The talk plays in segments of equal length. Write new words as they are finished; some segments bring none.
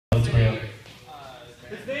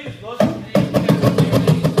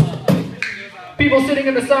People sitting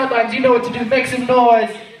in the sidelines, you know what to do. Make some noise.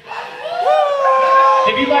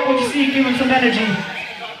 If you like what you see, give them some energy.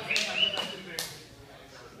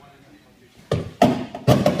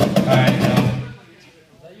 Alright, now.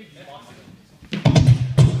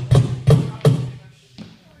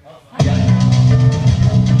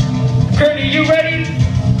 Kearny, you ready?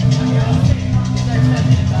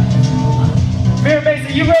 Mira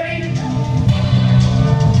Mesa, you ready?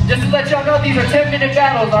 Just to let y'all know, these are 10-minute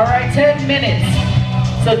battles, alright? 10 minutes.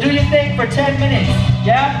 So do your thing for 10 minutes,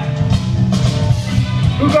 yeah?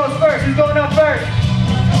 Who goes first? Who's going up first?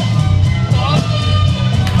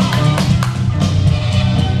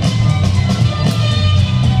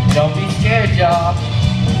 Don't be scared, y'all.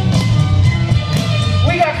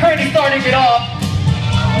 We got Kearny starting it off.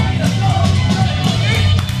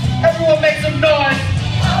 Everyone make some noise.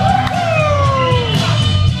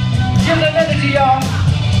 Give them energy, y'all.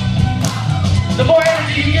 The more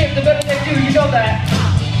energy you give, the better they do. You know that.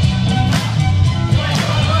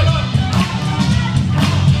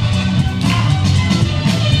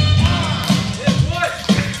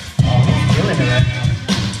 Oh, he's killing it right now.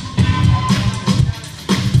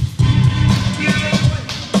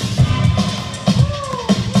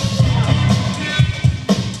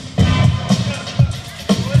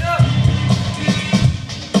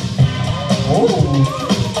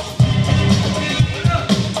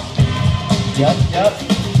 Yep.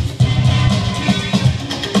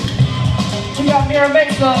 We got Mira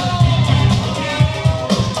Mesa.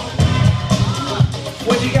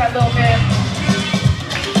 What you got, little man?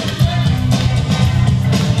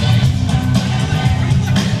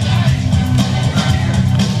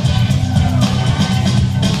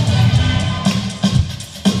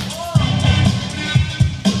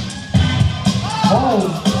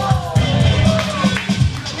 Oh.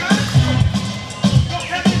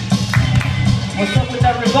 What's up with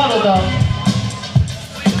that rebuttal, though?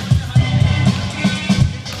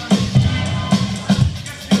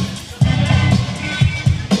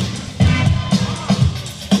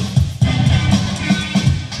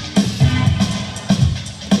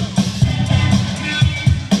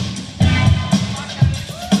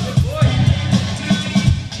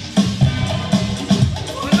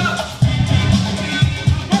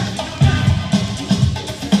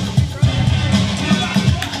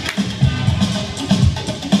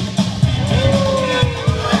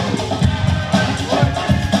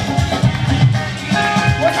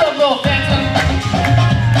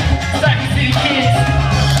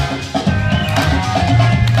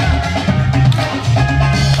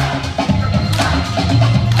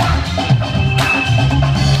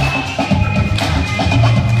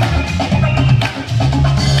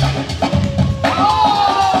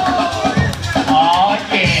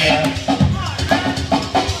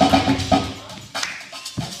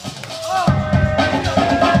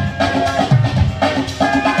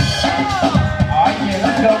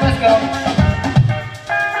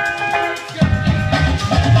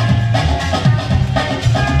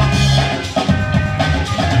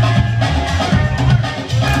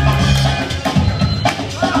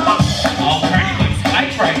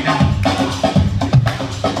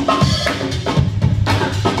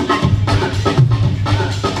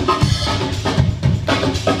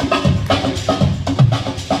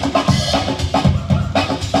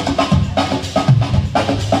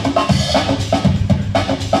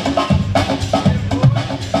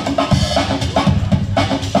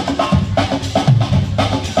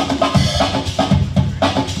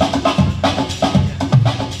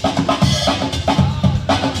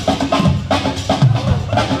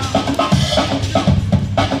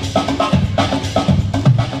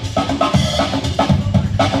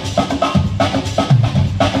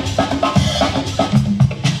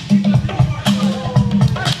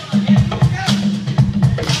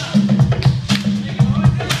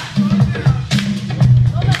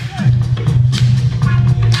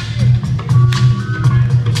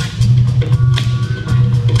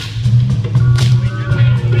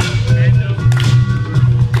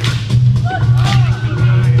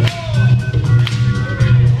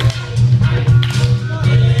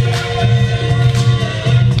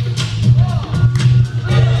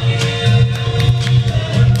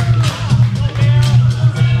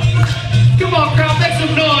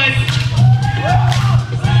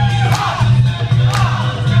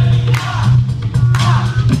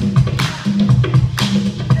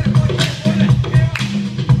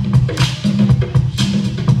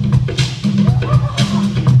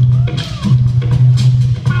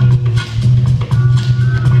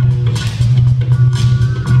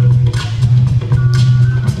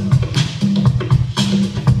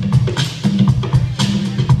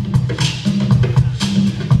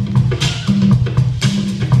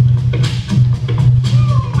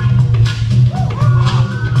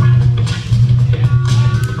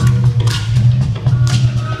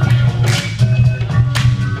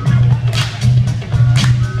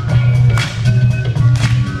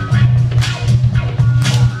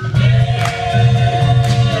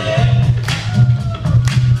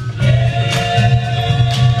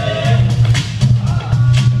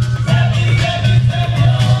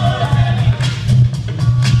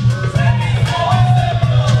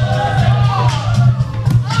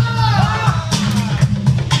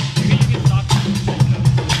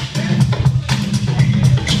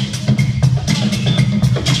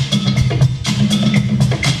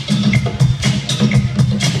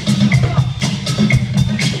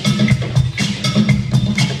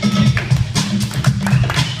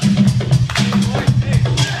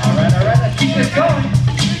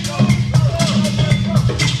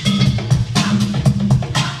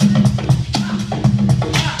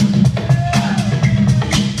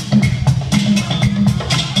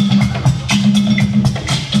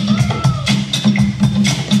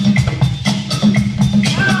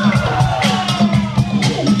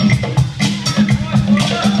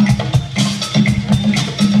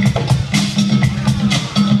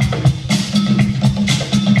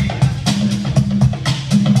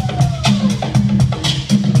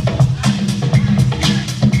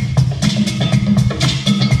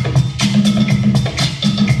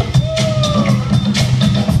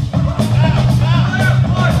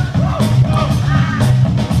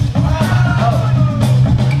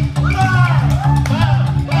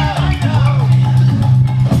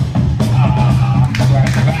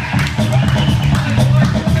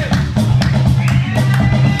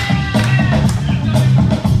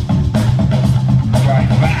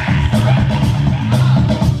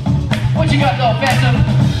 offensive.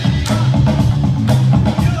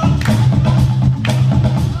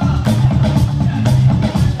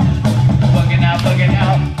 Bugging out, bugging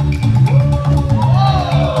out.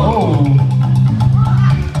 Oh.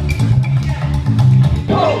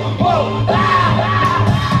 Whoa, whoa,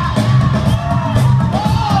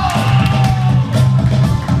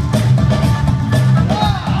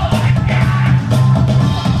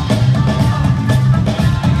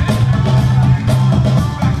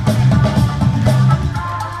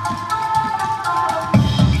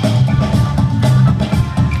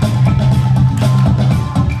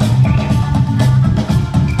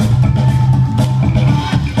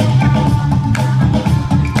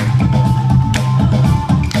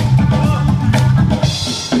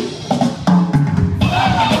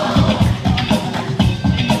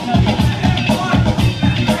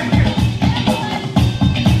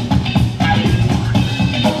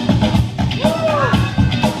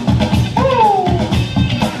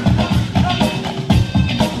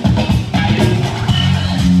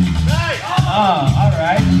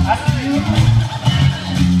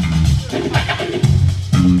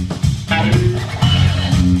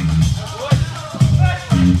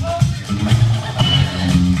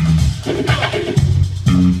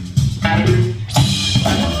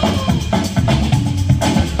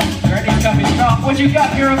 what you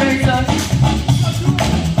got, Mira Mesa?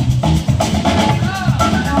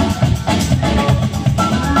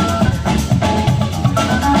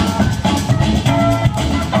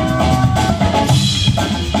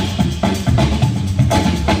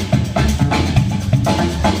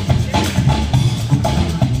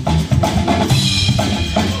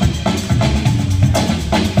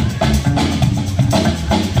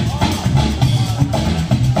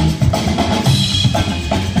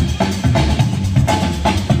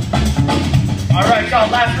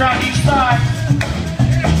 Last round each side.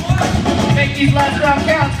 Make these last round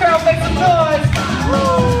counts. Crowd, make some noise.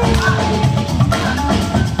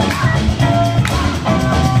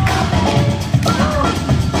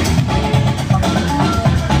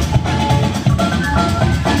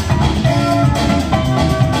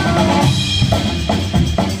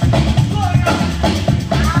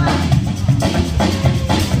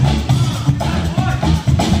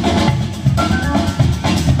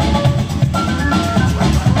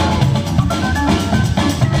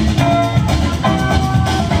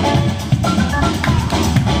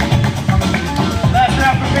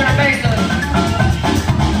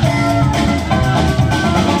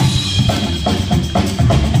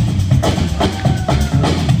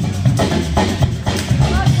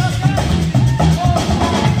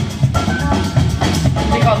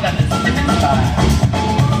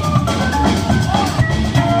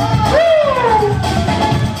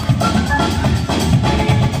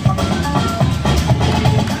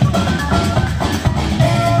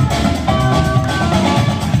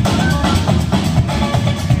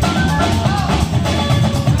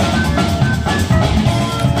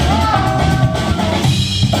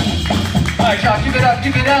 All right, y'all, give it up,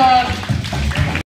 give it up.